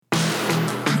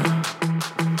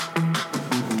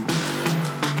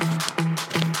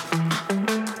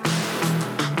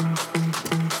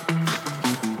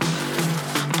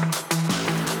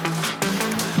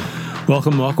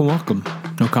Welcome.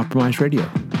 No Compromise Radio.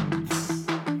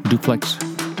 Duplex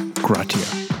Gratia.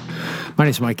 My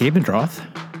name is Mike Abendroth,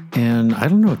 and I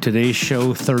don't know, today's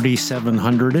show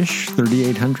 3,700-ish,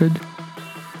 3,800.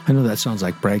 I know that sounds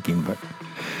like bragging, but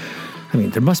I mean,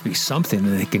 there must be something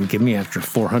that they can give me after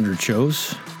 400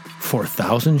 shows,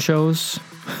 4,000 shows,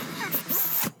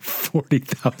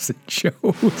 40,000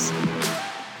 shows.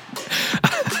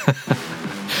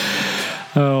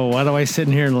 Oh, why do I sit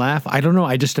in here and laugh? I don't know.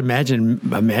 I just imagine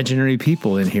imaginary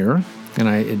people in here, and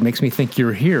it makes me think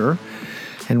you're here,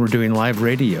 and we're doing live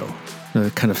radio, the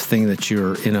kind of thing that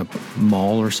you're in a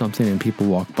mall or something, and people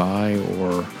walk by,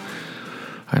 or,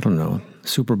 I don't know,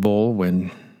 Super Bowl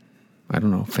when, I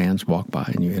don't know, fans walk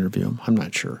by and you interview them. I'm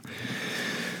not sure.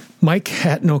 Mike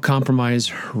at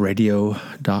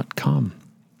nocompromiseradio.com.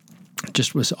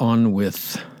 Just was on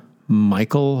with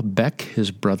Michael Beck,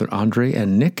 his brother Andre,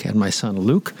 and Nick, and my son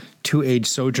Luke, two-age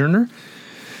sojourner.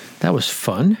 That was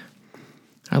fun.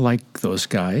 I like those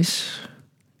guys.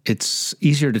 It's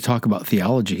easier to talk about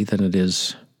theology than it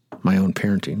is my own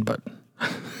parenting, but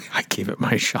I gave it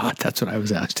my shot. That's what I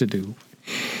was asked to do.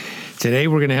 Today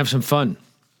we're going to have some fun.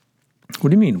 What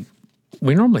do you mean?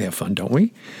 We normally have fun, don't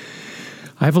we?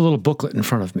 I have a little booklet in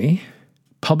front of me,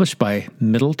 published by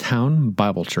Middletown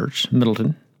Bible Church,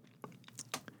 Middleton,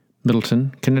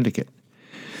 Connecticut.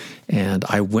 And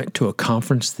I went to a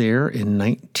conference there in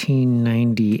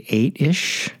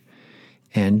 1998-ish,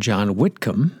 and John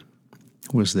Whitcomb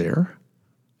was there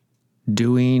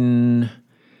doing,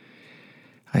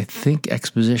 I think,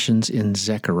 expositions in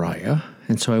Zechariah.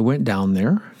 And so I went down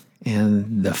there,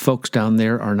 and the folks down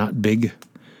there are not big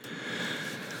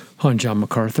on John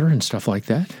MacArthur and stuff like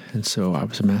that. And so I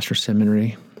was a master's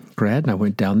seminary grad, and I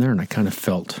went down there, and I kind of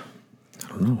felt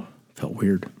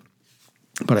weird.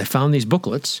 But I found these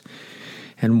booklets,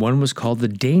 and one was called The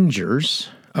Dangers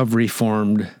of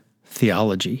Reformed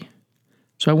Theology.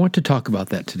 So I want to talk about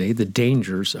that today, the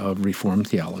dangers of Reformed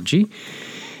theology.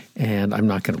 And I'm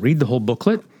not going to read the whole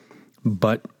booklet,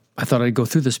 but I thought I'd go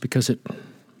through this because it,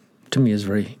 to me, is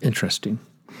very interesting.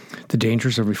 The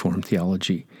dangers of Reformed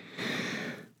theology.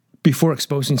 Before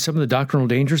exposing some of the doctrinal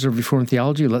dangers of Reformed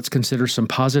theology, let's consider some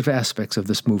positive aspects of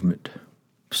this movement.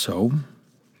 So,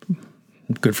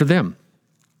 good for them.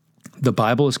 The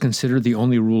Bible is considered the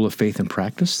only rule of faith and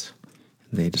practice.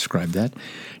 They describe that.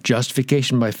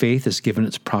 Justification by faith is given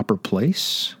its proper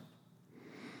place.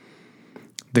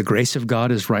 The grace of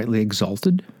God is rightly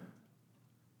exalted.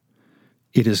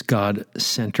 It is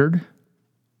God-centered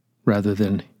rather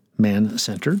than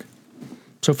man-centered.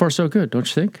 So far, so good, don't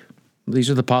you think?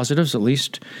 These are the positives, at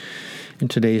least in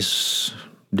today's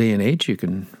day and age. You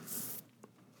can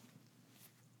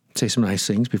say some nice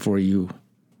things before you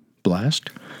blast.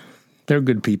 They're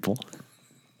good people.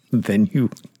 Then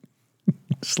you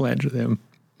slander them.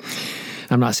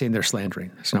 I'm not saying they're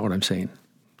slandering. That's not what I'm saying.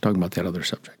 I'm talking about that other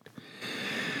subject.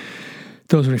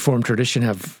 Those in Reformed tradition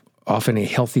have often a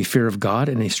healthy fear of God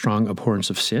and a strong abhorrence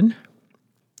of sin.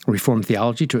 Reformed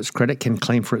theology, to its credit, can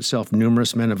claim for itself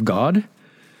numerous men of God.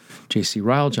 J.C.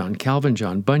 Ryle, John Calvin,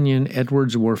 John Bunyan,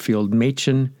 Edwards, Warfield,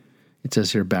 Machen. It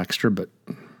says here Baxter, but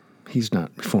he's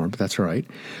not Reformed, but that's all right.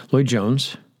 Lloyd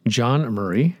Jones, John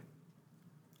Murray,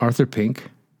 Arthur Pink,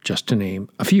 just to name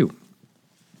a few.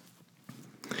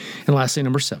 And lastly,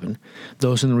 number 7,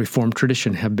 those in the Reformed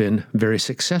tradition have been very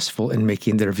successful in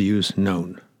making their views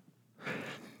known.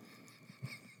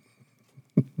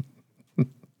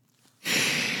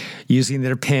 Using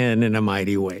their pen in a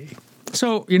mighty way.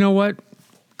 So, you know what?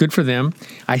 Good for them.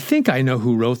 I think I know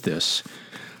who wrote this,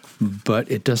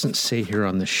 but it doesn't say here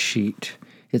on the sheet.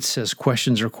 It says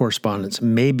questions or correspondence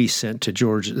may be sent to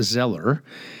George Zeller.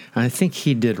 And I think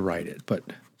he did write it, but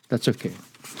that's okay.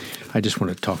 I just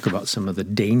want to talk about some of the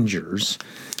dangers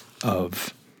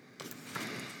of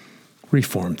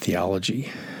Reformed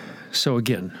theology. So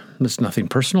again, it's nothing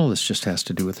personal. This just has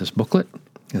to do with this booklet.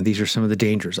 And these are some of the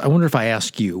dangers. I wonder if I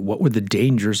ask you, what would the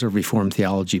dangers of Reformed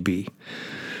theology be?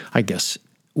 I guess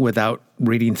without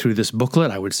reading through this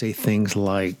booklet, I would say things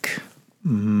like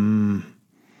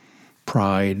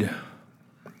pride,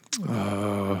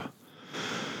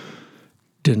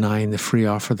 denying the free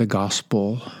offer of the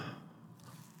gospel.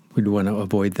 We'd want to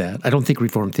avoid that. I don't think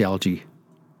Reformed theology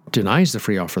denies the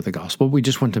free offer of the gospel. We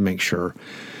just want to make sure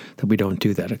that we don't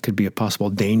do that. It could be a possible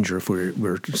danger if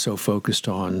we're so focused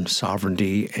on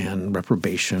sovereignty and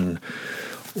reprobation,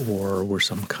 or we're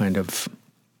some kind of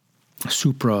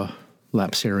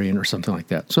supra-lapsarian or something like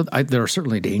that. So there are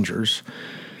certainly dangers.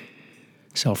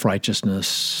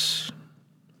 Self-righteousness.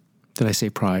 Did I say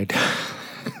pride?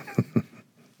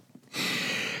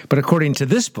 But according to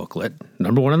this booklet,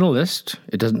 number one on the list,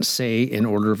 it doesn't say in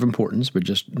order of importance, but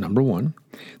just number one,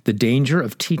 the danger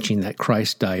of teaching that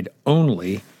Christ died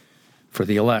only for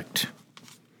the elect.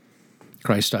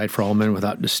 Christ died for all men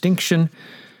without distinction,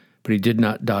 but he did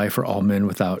not die for all men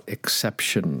without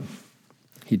exception.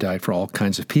 He died for all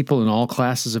kinds of people and all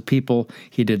classes of people.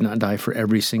 He did not die for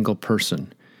every single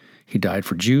person. He died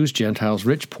for Jews, Gentiles,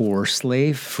 rich, poor,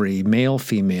 slave, free, male,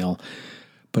 female,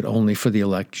 but only for the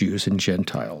elect Jews and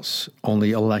Gentiles,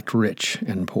 only elect rich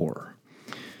and poor.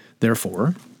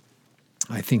 Therefore,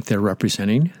 I think they're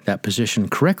representing that position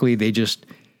correctly. They just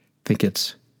think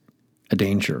it's a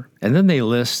danger. And then they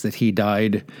list that he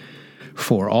died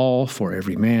for all, for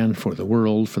every man, for the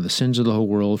world, for the sins of the whole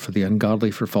world, for the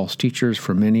ungodly, for false teachers,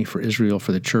 for many, for Israel,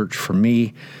 for the church, for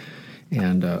me.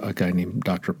 And a guy named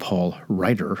Dr. Paul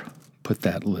Ryder put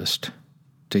that list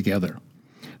together.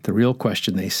 The real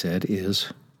question, they said,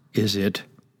 is it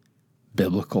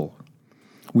biblical?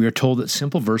 We are told that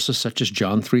simple verses such as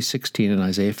John 3:16 and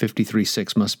Isaiah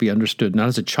 53:6 must be understood, not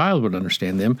as a child would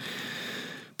understand them,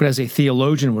 but as a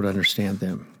theologian would understand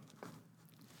them.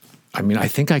 I mean, I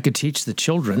think I could teach the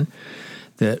children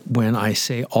that when I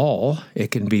say all,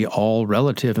 it can be all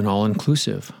relative and all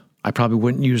inclusive. I probably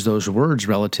wouldn't use those words,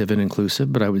 relative and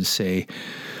inclusive, but I would say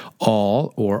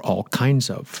all or all kinds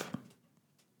of.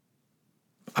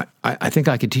 I think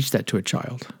I could teach that to a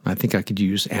child. I think I could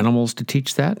use animals to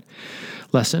teach that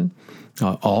lesson.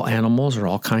 All animals or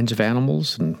all kinds of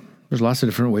animals, and there's lots of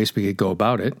different ways we could go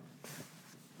about it.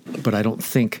 But I don't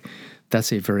think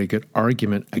that's a very good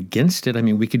argument against it. I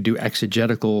mean, we could do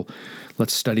exegetical,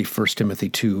 let's study 1 Timothy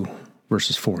 2,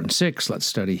 verses 4 and 6. Let's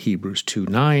study Hebrews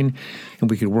 2:9, and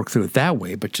we could work through it that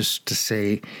way. But just to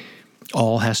say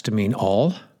all has to mean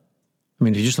all, I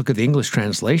mean, if you just look at the English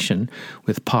translation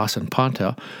with pas and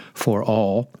panta, for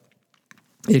all,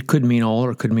 it could mean all or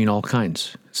it could mean all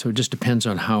kinds. So it just depends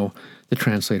on how the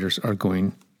translators are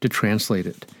going to translate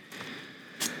it.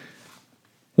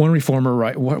 One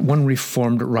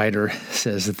Reformed writer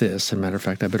says this. As a matter of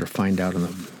fact, I better find out in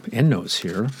the endnotes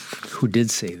here who did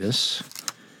say this.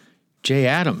 J.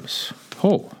 Adams.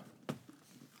 Oh,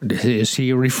 is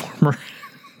he a reformer?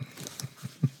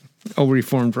 A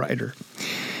Reformed writer.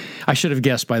 I should have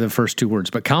guessed by the first two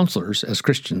words, but counselors, as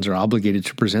Christians, are obligated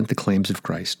to present the claims of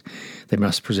Christ. They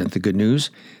must present the good news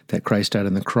that Christ died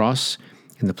on the cross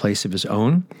in the place of his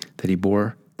own, that he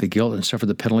bore the guilt and suffered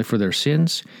the penalty for their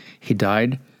sins. He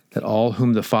died that all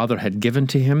whom the Father had given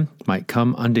to him might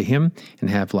come unto him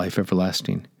and have life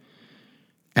everlasting.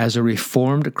 As a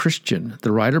Reformed Christian,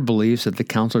 the writer believes that the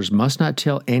counselors must not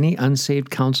tell any unsaved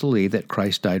counselee that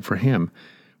Christ died for him,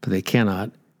 but they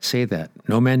cannot say that.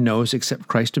 No man knows except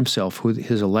Christ himself who are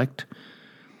his elect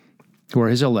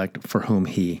for whom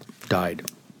he died.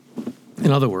 In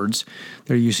other words,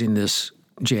 they're using this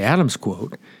J. Adams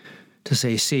quote to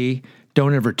say, see,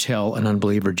 don't ever tell an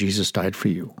unbeliever Jesus died for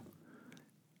you.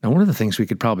 Now, one of the things we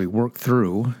could probably work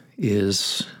through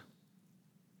is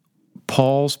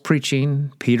Paul's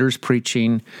preaching, Peter's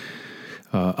preaching,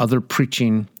 other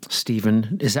preaching,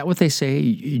 Stephen. Is that what they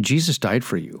say? Jesus died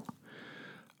for you.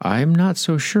 I'm not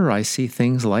so sure I see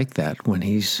things like that when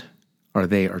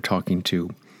they are talking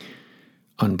to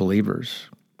unbelievers.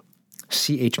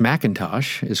 C.H.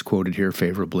 Mackintosh is quoted here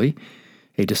favorably.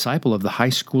 A disciple of the high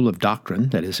school of doctrine,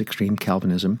 that is extreme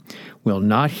Calvinism, will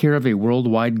not hear of a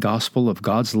worldwide gospel of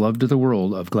God's love to the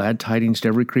world, of glad tidings to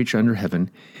every creature under heaven.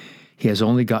 He has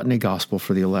only gotten a gospel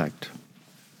for the elect.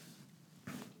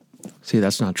 See,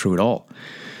 that's not true at all.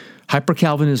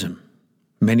 Hyper-Calvinism.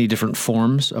 Many different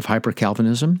forms of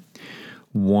hyper-Calvinism.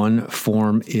 One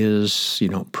form is you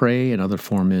don't pray. Another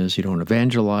form is you don't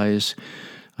evangelize.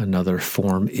 Another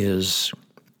form is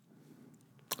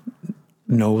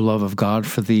no love of God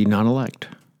for the non-elect.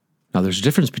 Now, there's a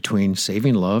difference between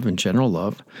saving love and general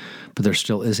love, but there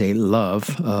still is a love,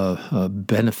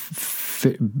 beneficial.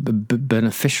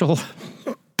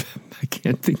 I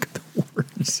can't think of the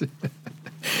words.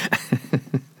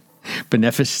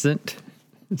 Beneficent.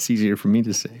 It's easier for me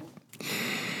to say.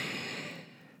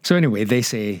 So anyway, they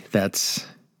say that's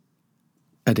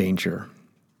a danger.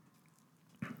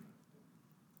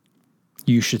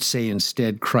 You should say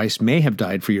instead, Christ may have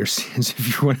died for your sins if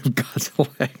you're one of God's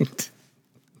elect.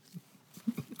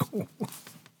 No.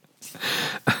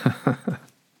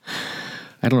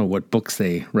 I don't know what books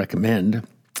they recommend.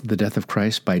 The Death of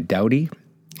Christ by Dowdy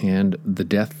and The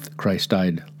Death Christ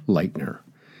Died, Leitner,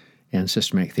 and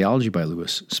Systematic Theology by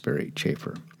Lewis Sperry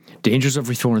Chafer. Dangers of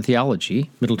Reformed Theology,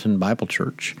 Middleton Bible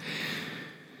Church.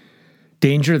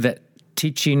 Danger that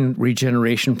teaching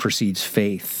regeneration precedes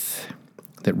faith.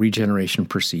 That regeneration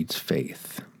precedes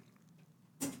faith.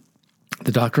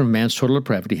 The doctrine of man's total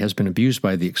depravity has been abused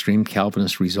by the extreme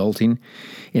Calvinists, resulting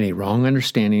in a wrong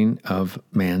understanding of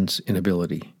man's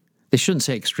inability. They shouldn't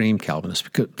say extreme Calvinist,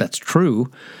 because that's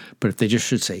true, but if they just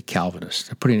should say Calvinist.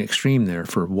 They're putting extreme there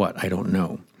for what? I don't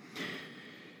know.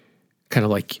 Kind of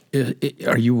like,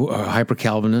 are you a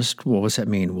hyper-Calvinist? What does that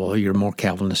mean? Well, you're more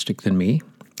Calvinistic than me?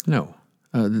 No.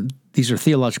 These are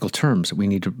theological terms that we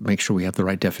need to make sure we have the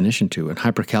right definition to. And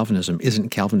hyper-Calvinism isn't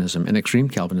Calvinism, and extreme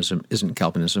Calvinism isn't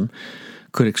Calvinism.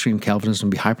 Could extreme Calvinism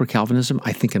be hyper-Calvinism?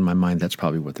 I think in my mind that's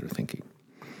probably what they're thinking.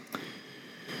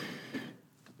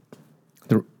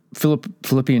 The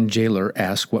Philippian jailer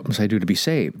asked, "What must I do to be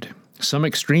saved?" Some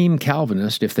extreme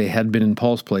Calvinist, if they had been in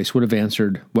Paul's place, would have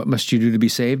answered, "What must you do to be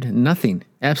saved?" Nothing.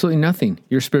 Absolutely nothing.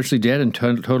 You're spiritually dead and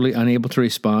totally unable to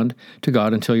respond to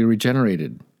God until you're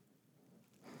regenerated.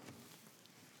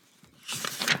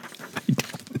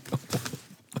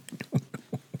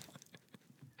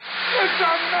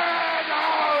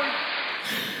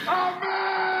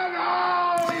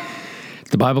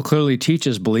 The Bible clearly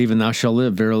teaches, "Believe and thou shalt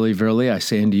live. Verily, verily, I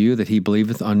say unto you, that he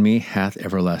believeth on me hath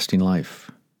everlasting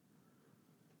life."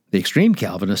 The extreme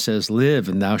Calvinist says, "Live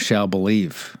and thou shalt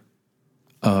believe."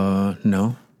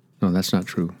 No, that's not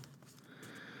true.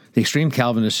 The extreme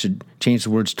Calvinist should change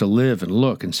the words to "live" and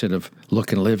 "look" instead of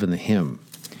 "look and live" in the hymn.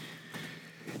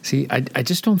 See, I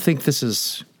just don't think this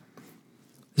is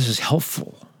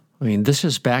helpful. I mean, this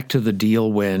is back to the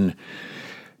deal when,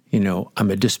 I'm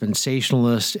a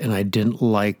dispensationalist and I didn't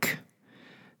like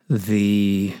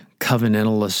the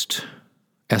covenantalist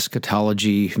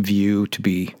eschatology view to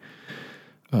be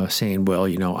saying, well,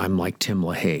 I'm like Tim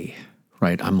LaHaye,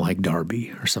 right? I'm like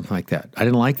Darby or something like that. I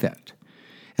didn't like that.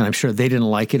 And I'm sure they didn't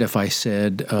like it if I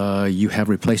said, you have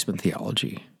replacement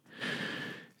theology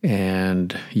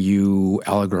and you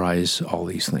allegorize all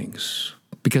these things,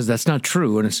 because that's not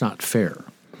true and it's not fair.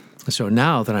 So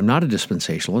now that I'm not a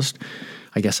dispensationalist,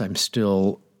 I guess I'm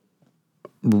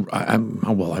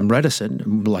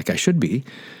reticent, like I should be,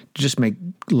 to just make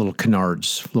little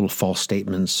canards, little false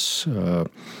statements.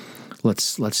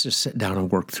 Let's just sit down and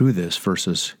work through this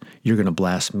versus you're going to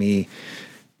blast me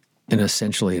in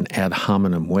essentially an ad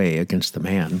hominem way against the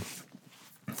man.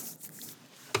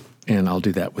 And I'll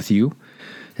do that with you.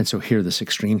 And so here, this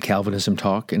extreme Calvinism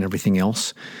talk and everything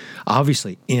else,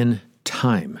 obviously in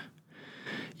time.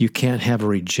 You can't have a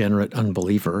regenerate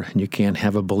unbeliever, and you can't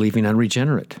have a believing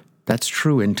unregenerate. That's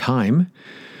true in time.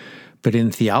 But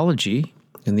in theology,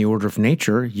 in the order of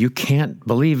nature, you can't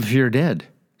believe if you're dead.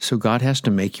 So God has to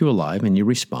make you alive, and you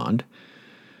respond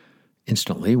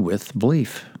instantly with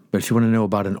belief. But if you want to know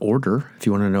about an order, if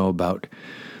you want to know about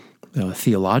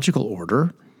theological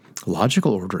order,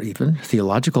 logical order even,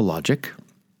 theological logic,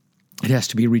 it has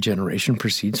to be regeneration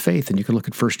precedes faith. And you can look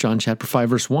at 1 John chapter 5,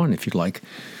 verse 1 if you'd like.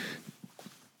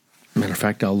 Matter of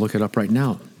fact, I'll look it up right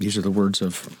now. These are the words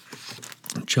of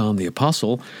John the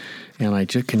Apostle, and I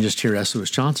can just hear S.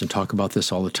 Lewis Johnson talk about this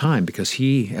all the time, because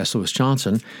S. Lewis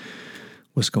Johnson,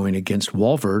 was going against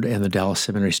Walvoord and the Dallas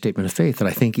Seminary Statement of Faith that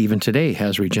I think even today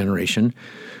has regeneration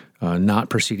not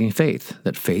preceding faith,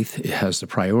 that faith has the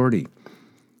priority.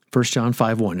 1 John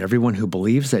 5:1, everyone who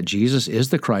believes that Jesus is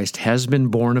the Christ has been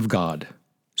born of God.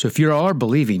 So if you are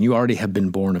believing, you already have been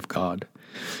born of God.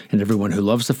 And everyone who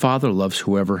loves the Father loves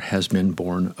whoever has been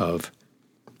born of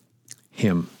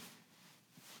him.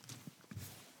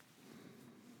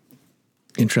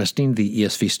 Interesting, the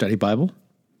ESV Study Bible,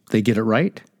 they get it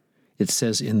right. It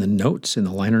says in the notes, in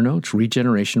the liner notes,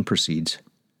 regeneration precedes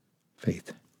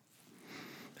faith.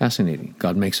 Fascinating.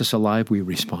 God makes us alive, we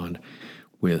respond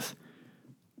with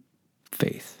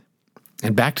faith.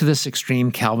 And back to this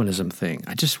extreme Calvinism thing.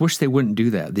 I just wish they wouldn't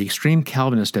do that. The extreme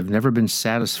Calvinists have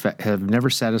never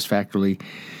satisfactorily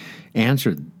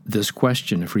answered this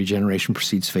question if regeneration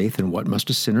precedes faith, and what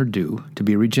must a sinner do to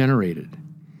be regenerated?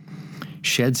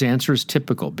 Shedd's answer is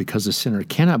typical, because the sinner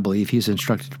cannot believe he is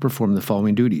instructed to perform the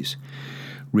following duties: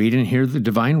 read and hear the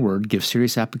divine word, give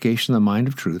serious application of the mind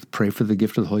of truth, pray for the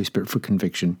gift of the Holy Spirit for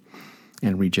conviction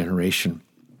and regeneration.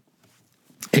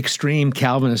 Extreme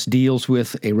Calvinist deals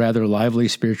with a rather lively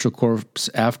spiritual corpse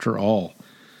after all,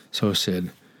 so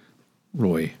said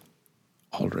Roy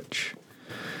Aldrich.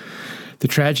 The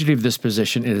tragedy of this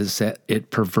position is that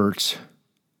it perverts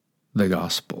the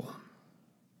gospel.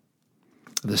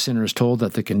 The sinner is told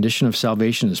that the condition of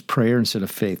salvation is prayer instead of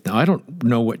faith. Now, I don't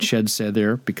know what Shed said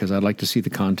there, because I'd like to see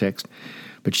the context,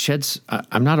 but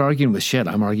I'm not arguing with Shed,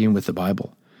 I'm arguing with the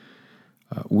Bible.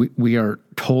 We are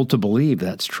told to believe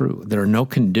that's true. There are no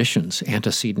conditions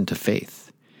antecedent to faith.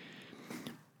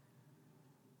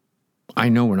 I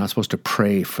know we're not supposed to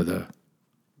pray for the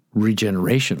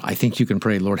regeneration. I think you can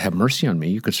pray, Lord, have mercy on me.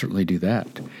 You could certainly do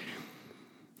that.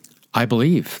 I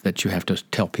believe that you have to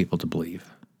tell people to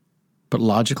believe. But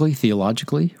logically,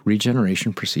 theologically,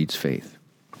 regeneration precedes faith.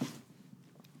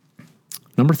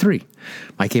 Number 3,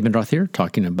 Mike Abendroth here,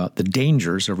 talking about the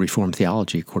dangers of Reformed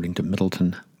theology according to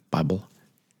Middleton Bible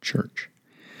Church.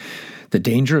 The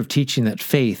danger of teaching that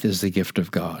faith is the gift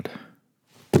of God.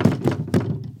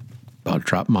 About to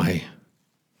drop my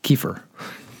kefir.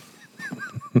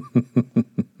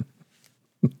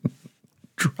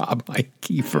 Drop my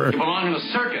kefir. You belong in a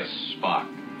circus, Spock.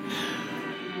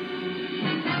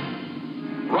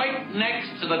 Right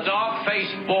next to the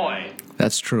dog-faced boy.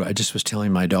 That's true. I just was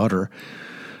telling my daughter,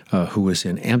 who was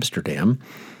in Amsterdam,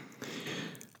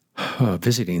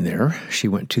 visiting there. She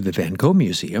went to the Van Gogh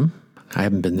Museum. I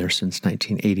haven't been there since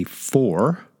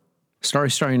 1984.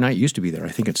 Starry Night used to be there. I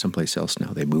think it's someplace else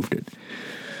now. They moved it.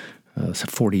 It's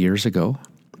 40 years ago.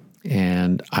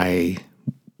 And I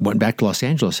went back to Los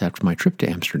Angeles after my trip to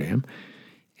Amsterdam,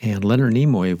 and Leonard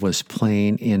Nimoy was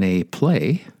playing in a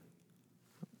play,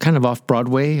 kind of off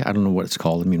Broadway. I don't know what it's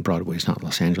called. I mean, Broadway's not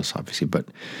Los Angeles, obviously, but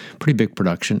pretty big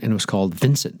production, and it was called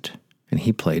Vincent, and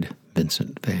he played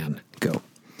Vincent Van Gogh.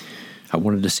 I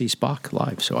wanted to see Spock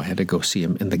live, so I had to go see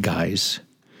him in the guise,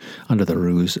 under the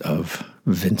ruse of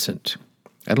Vincent.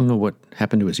 I don't know what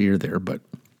happened to his ear there, but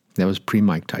that was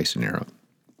pre-Mike Tyson era,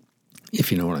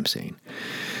 if you know what I'm saying.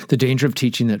 The danger of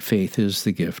teaching that faith is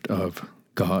the gift of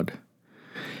God.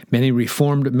 Many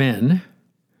Reformed men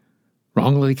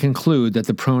wrongly conclude that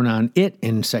the pronoun it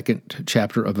in 2nd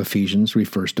chapter of Ephesians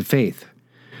refers to faith.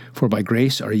 For by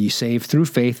grace are ye saved through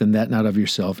faith, and that not of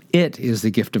yourself. It is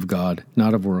the gift of God,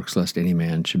 not of works, lest any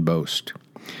man should boast.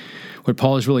 What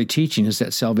Paul is really teaching is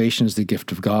that salvation is the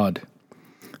gift of God.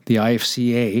 The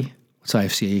IFCA, what's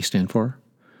IFCA stand for?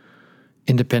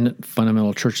 Independent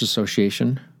Fundamental Church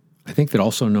Association. I think they're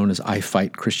also known as I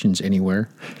Fight Christians Anywhere.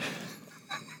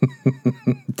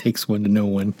 It takes one to know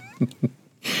one.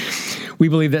 We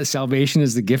believe that salvation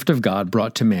is the gift of God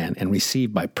brought to man and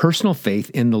received by personal faith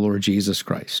in the Lord Jesus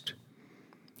Christ.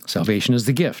 Salvation is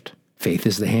the gift. Faith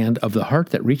is the hand of the heart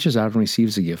that reaches out and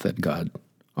receives the gift that God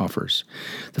offers.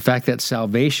 The fact that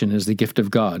salvation is the gift of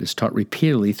God is taught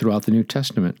repeatedly throughout the New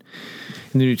Testament.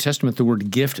 In the New Testament, the word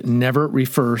gift never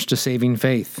refers to saving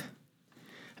faith.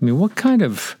 I mean, what kind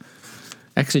of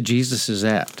exegesis is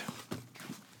that?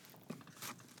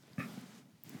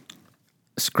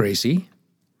 It's crazy.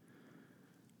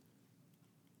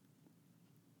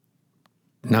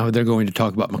 Now they're going to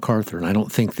talk about MacArthur, and I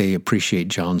don't think they appreciate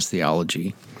John's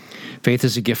theology. Faith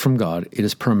is a gift from God. It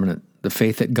is permanent. The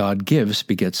faith that God gives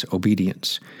begets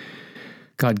obedience.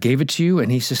 God gave it to you,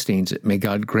 and he sustains it. May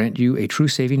God grant you a true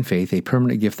saving faith, a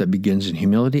permanent gift that begins in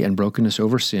humility and brokenness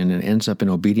over sin and ends up in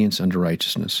obedience unto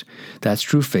righteousness. That's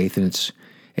true faith, and it's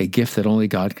a gift that only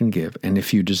God can give. And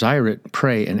if you desire it,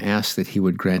 pray and ask that he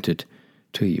would grant it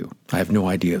to you. I have no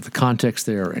idea of the context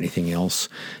there or anything else,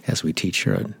 as we teach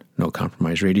here at No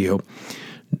Compromise Radio.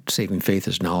 Saving faith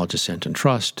is knowledge, assent, and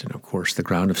trust. And of course, the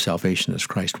ground of salvation is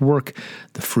Christ's work.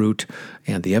 The fruit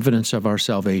and the evidence of our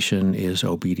salvation is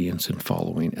obedience and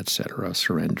following, etc.,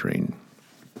 surrendering,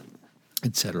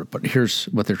 etc. But here's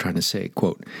what they're trying to say,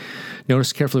 quote,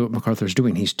 notice carefully what MacArthur is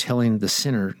doing. He's telling the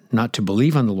sinner not to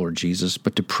believe on the Lord Jesus,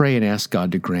 but to pray and ask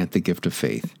God to grant the gift of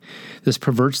faith. This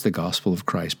perverts the gospel of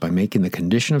Christ by making the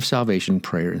condition of salvation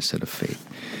prayer instead of faith.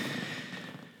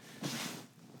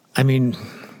 I mean,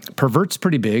 pervert's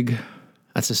pretty big.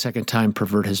 That's the second time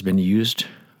pervert has been used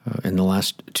in the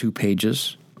last 2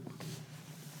 pages.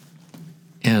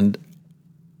 And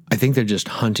I think they're just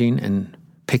hunting and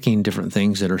picking different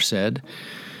things that are said.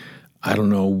 I don't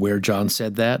know where John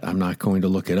said that. I'm not going to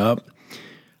look it up.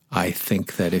 I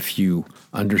think that if you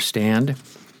understand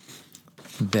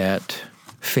that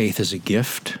faith is a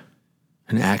gift,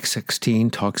 and Acts 16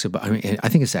 talks about, I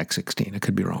think it's Acts 16, I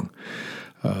could be wrong,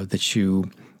 that you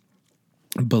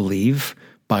believe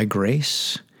by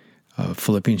grace.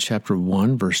 Philippians chapter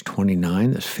 1, verse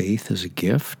 29, that faith is a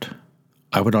gift.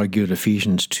 I would argue that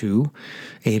Ephesians 2,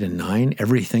 8 and 9,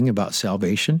 everything about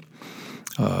salvation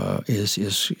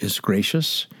is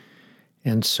gracious.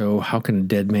 And so how can a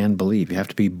dead man believe? You have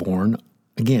to be born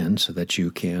again so that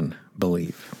you can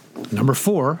believe. Number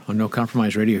 4 on No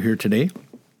Compromise Radio here today,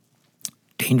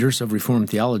 dangers of Reformed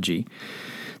theology,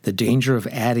 the danger of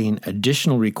adding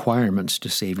additional requirements to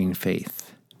saving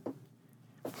faith.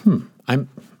 I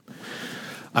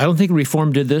don't think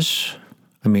Reformed did this.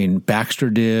 I mean, Baxter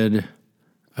did.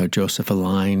 Joseph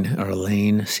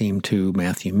Elaine seemed to,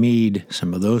 Matthew Mead,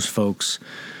 some of those folks.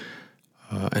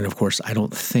 And of course, I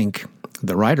don't think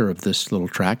the writer of this little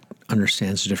tract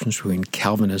understands the difference between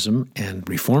Calvinism and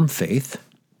Reformed faith,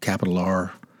 capital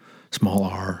R, small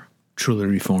r, truly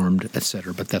Reformed,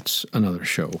 etc. But that's another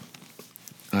show.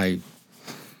 I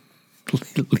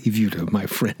leave you to my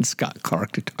friend Scott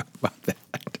Clark to talk about that.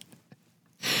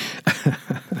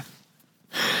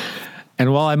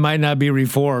 And while I might not be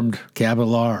reformed,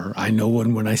 capital R, I know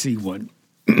one when I see one.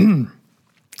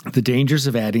 The dangers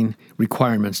of adding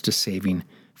requirements to saving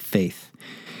faith.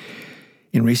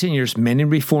 In recent years, many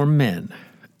Reformed men,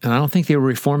 and I don't think they were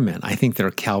Reformed men, I think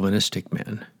they're Calvinistic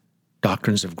men,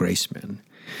 doctrines of grace men,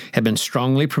 have been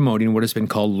strongly promoting what has been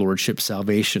called lordship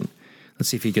salvation. Let's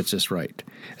see if he gets this right.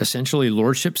 Essentially,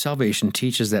 lordship salvation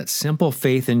teaches that simple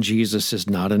faith in Jesus is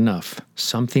not enough.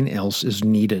 Something else is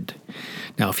needed.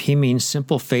 Now, if he means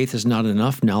simple faith is not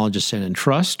enough, knowledge, assent, and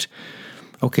trust,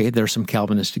 okay, there are some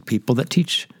Calvinistic people that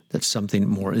teach that something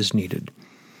more is needed.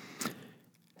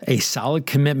 A solid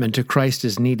commitment to Christ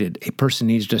is needed. A person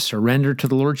needs to surrender to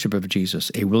the lordship of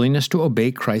Jesus. A willingness to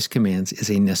obey Christ's commands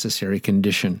is a necessary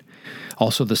condition.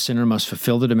 Also, the sinner must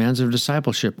fulfill the demands of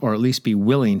discipleship, or at least be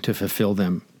willing to fulfill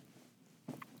them.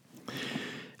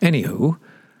 Anywho,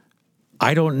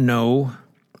 I don't know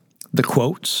the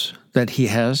quotes that he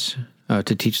has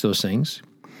to teach those things,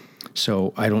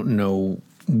 so I don't know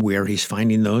where he's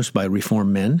finding those by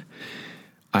Reformed men.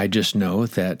 I just know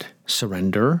that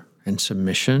surrender and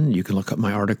submission, you can look up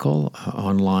my article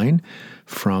online,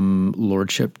 From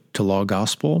Lordship to Law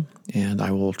Gospel, and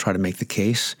I will try to make the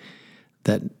case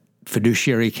that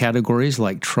fiduciary categories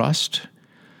like trust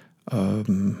are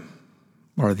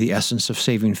the essence of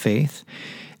saving faith,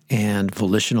 and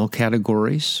volitional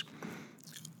categories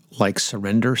like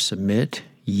surrender, submit,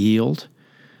 yield,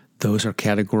 those are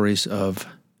categories of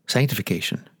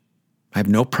sanctification. I have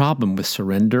no problem with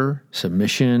surrender,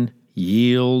 submission,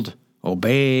 yield,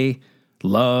 obey,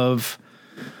 love,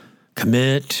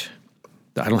 commit.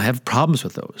 I don't have problems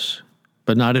with those,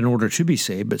 but not in order to be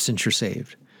saved, but since you're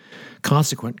saved.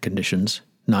 Consequent conditions,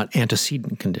 not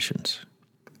antecedent conditions.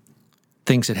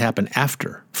 Things that happen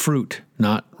after, fruit,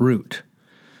 not root.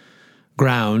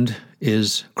 Ground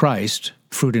is Christ,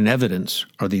 fruit and evidence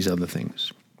are these other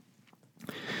things.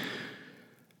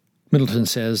 Middleton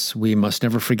says, we must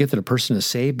never forget that a person is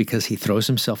saved because he throws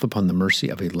himself upon the mercy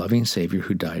of a loving Savior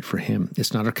who died for him.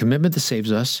 It's not our commitment that saves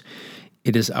us.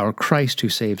 It is our Christ who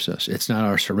saves us. It's not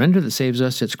our surrender that saves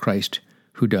us. It's Christ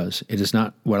who does. It is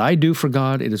not what I do for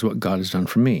God. It is what God has done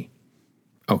for me.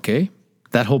 Okay,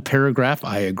 that whole paragraph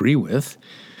I agree with.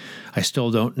 I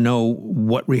still don't know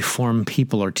what Reformed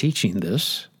people are teaching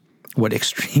this, what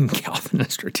extreme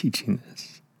Calvinists are teaching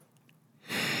this.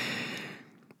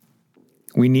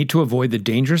 We need to avoid the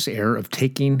dangerous error of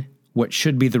taking what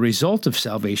should be the result of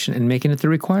salvation and making it the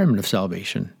requirement of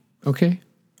salvation. Okay,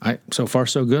 so far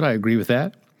so good. I agree with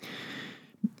that.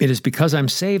 It is because I'm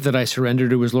saved that I surrender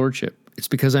to his lordship. It's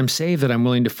because I'm saved that I'm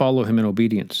willing to follow him in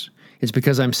obedience. It's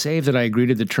because I'm saved that I agree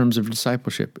to the terms of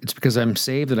discipleship. It's because I'm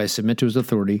saved that I submit to his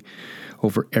authority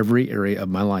over every area of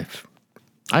my life.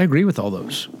 I agree with all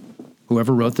those.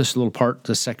 Whoever wrote this little part,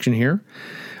 this section here,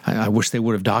 I wish they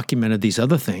would have documented these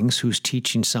other things, who's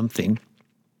teaching something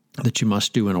that you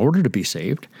must do in order to be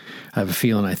saved. I have a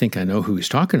feeling I think I know who he's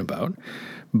talking about,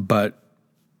 but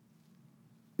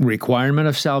requirement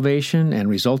of salvation and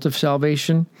result of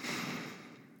salvation,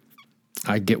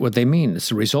 I get what they mean.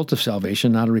 It's a result of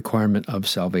salvation, not a requirement of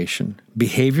salvation.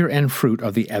 Behavior and fruit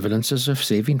are the evidences of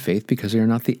saving faith because they are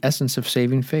not the essence of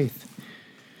saving faith.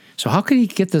 So how could he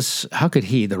get this, how could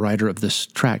he, the writer of this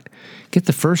tract, get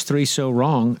the first three so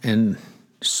wrong and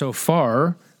so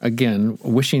far, again,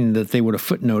 wishing that they would have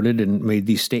footnoted and made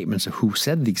these statements of who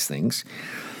said these things,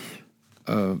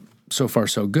 so far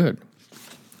so good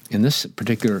in this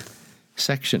particular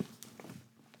section.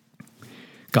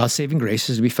 God's saving grace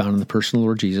is to be found in the person of the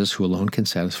Lord Jesus, who alone can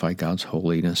satisfy God's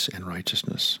holiness and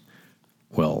righteousness.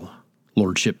 Well,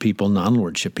 lordship people,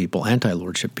 non-lordship people,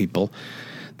 anti-lordship people,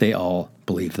 they all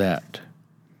believe that.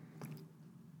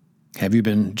 Have you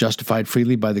been justified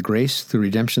freely by the grace through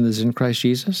redemption that is in Christ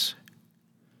Jesus?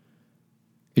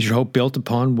 Is your hope built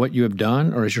upon what you have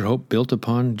done, or is your hope built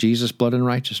upon Jesus' blood and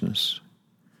righteousness?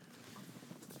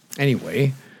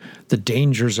 Anyway, the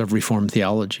dangers of Reformed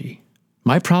theology.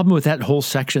 My problem with that whole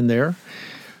section there,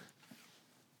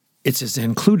 it's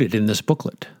included in this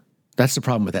booklet. That's the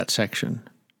problem with that section.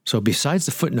 So besides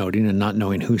the footnoting and not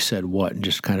knowing who said what and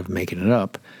just kind of making it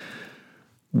up,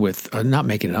 with not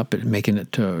making it up, but making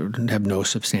it to have no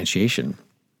substantiation.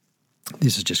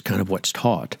 This is just kind of what's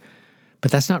taught.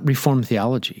 But that's not Reformed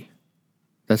theology.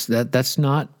 That's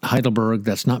not Heidelberg,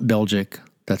 that's not Belgic,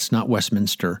 that's not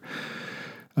Westminster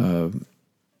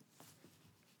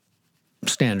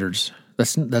standards.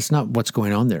 That's not what's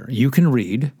going on there. You can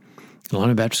read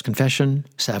Illinois Baptist Confession,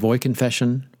 Savoy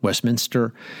Confession,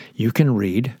 Westminster. You can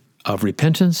read of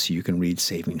repentance. You can read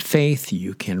saving faith.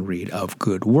 You can read of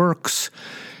good works.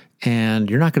 And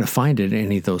you're not going to find in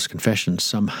any of those confessions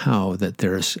somehow that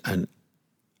there's a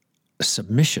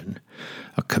submission,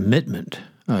 a commitment,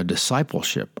 a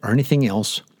discipleship, or anything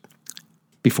else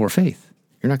before faith.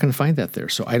 You're not going to find that there.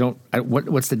 So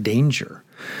what's the danger?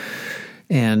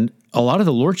 And a lot of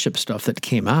the lordship stuff that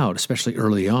came out, especially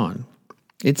early on,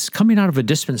 it's coming out of a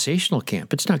dispensational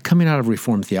camp. It's not coming out of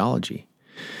Reformed theology.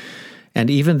 And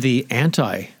even the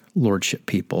anti-lordship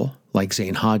people, like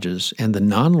Zane Hodges, and the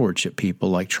non-lordship people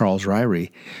like Charles Ryrie,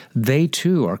 they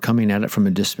too are coming at it from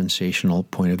a dispensational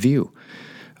point of view.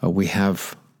 We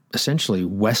have essentially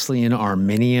Wesleyan,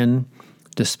 Arminian,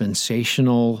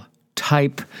 dispensational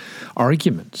type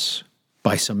arguments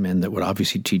by some men that would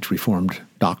obviously teach Reformed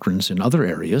doctrines in other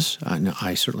areas.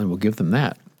 I certainly will give them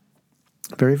that.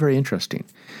 Very, very interesting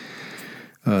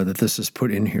that this is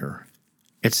put in here.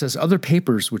 It says, other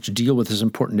papers which deal with this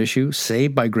important issue,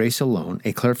 saved by grace alone,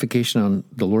 a clarification on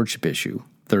the lordship issue,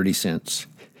 30 cents.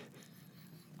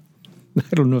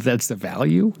 I don't know if that's the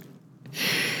value.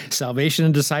 Salvation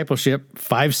and discipleship,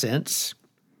 5 cents.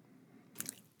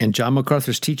 And John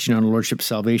MacArthur's teaching on lordship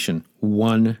salvation,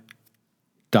 $1.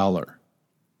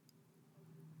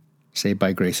 Saved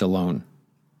by grace alone.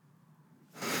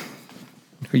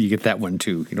 You get that one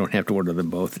too. You don't have to order them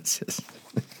both, it says.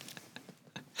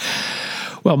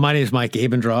 Well, my name is Mike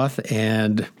Abendroth,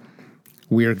 and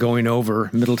we are going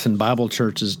over Middleton Bible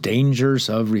Church's Dangers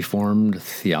of Reformed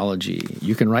Theology.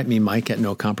 You can write me, Mike, at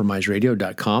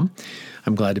nocompromiseradio.com.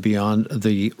 I'm glad to be on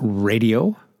the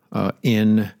radio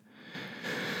in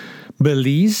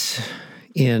Belize,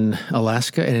 in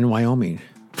Alaska, and in Wyoming.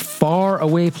 Far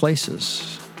away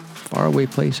places.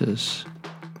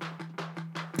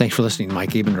 Thanks for listening, Mike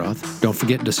Abendroth. Don't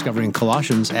forget discovering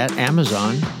Colossians at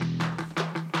Amazon.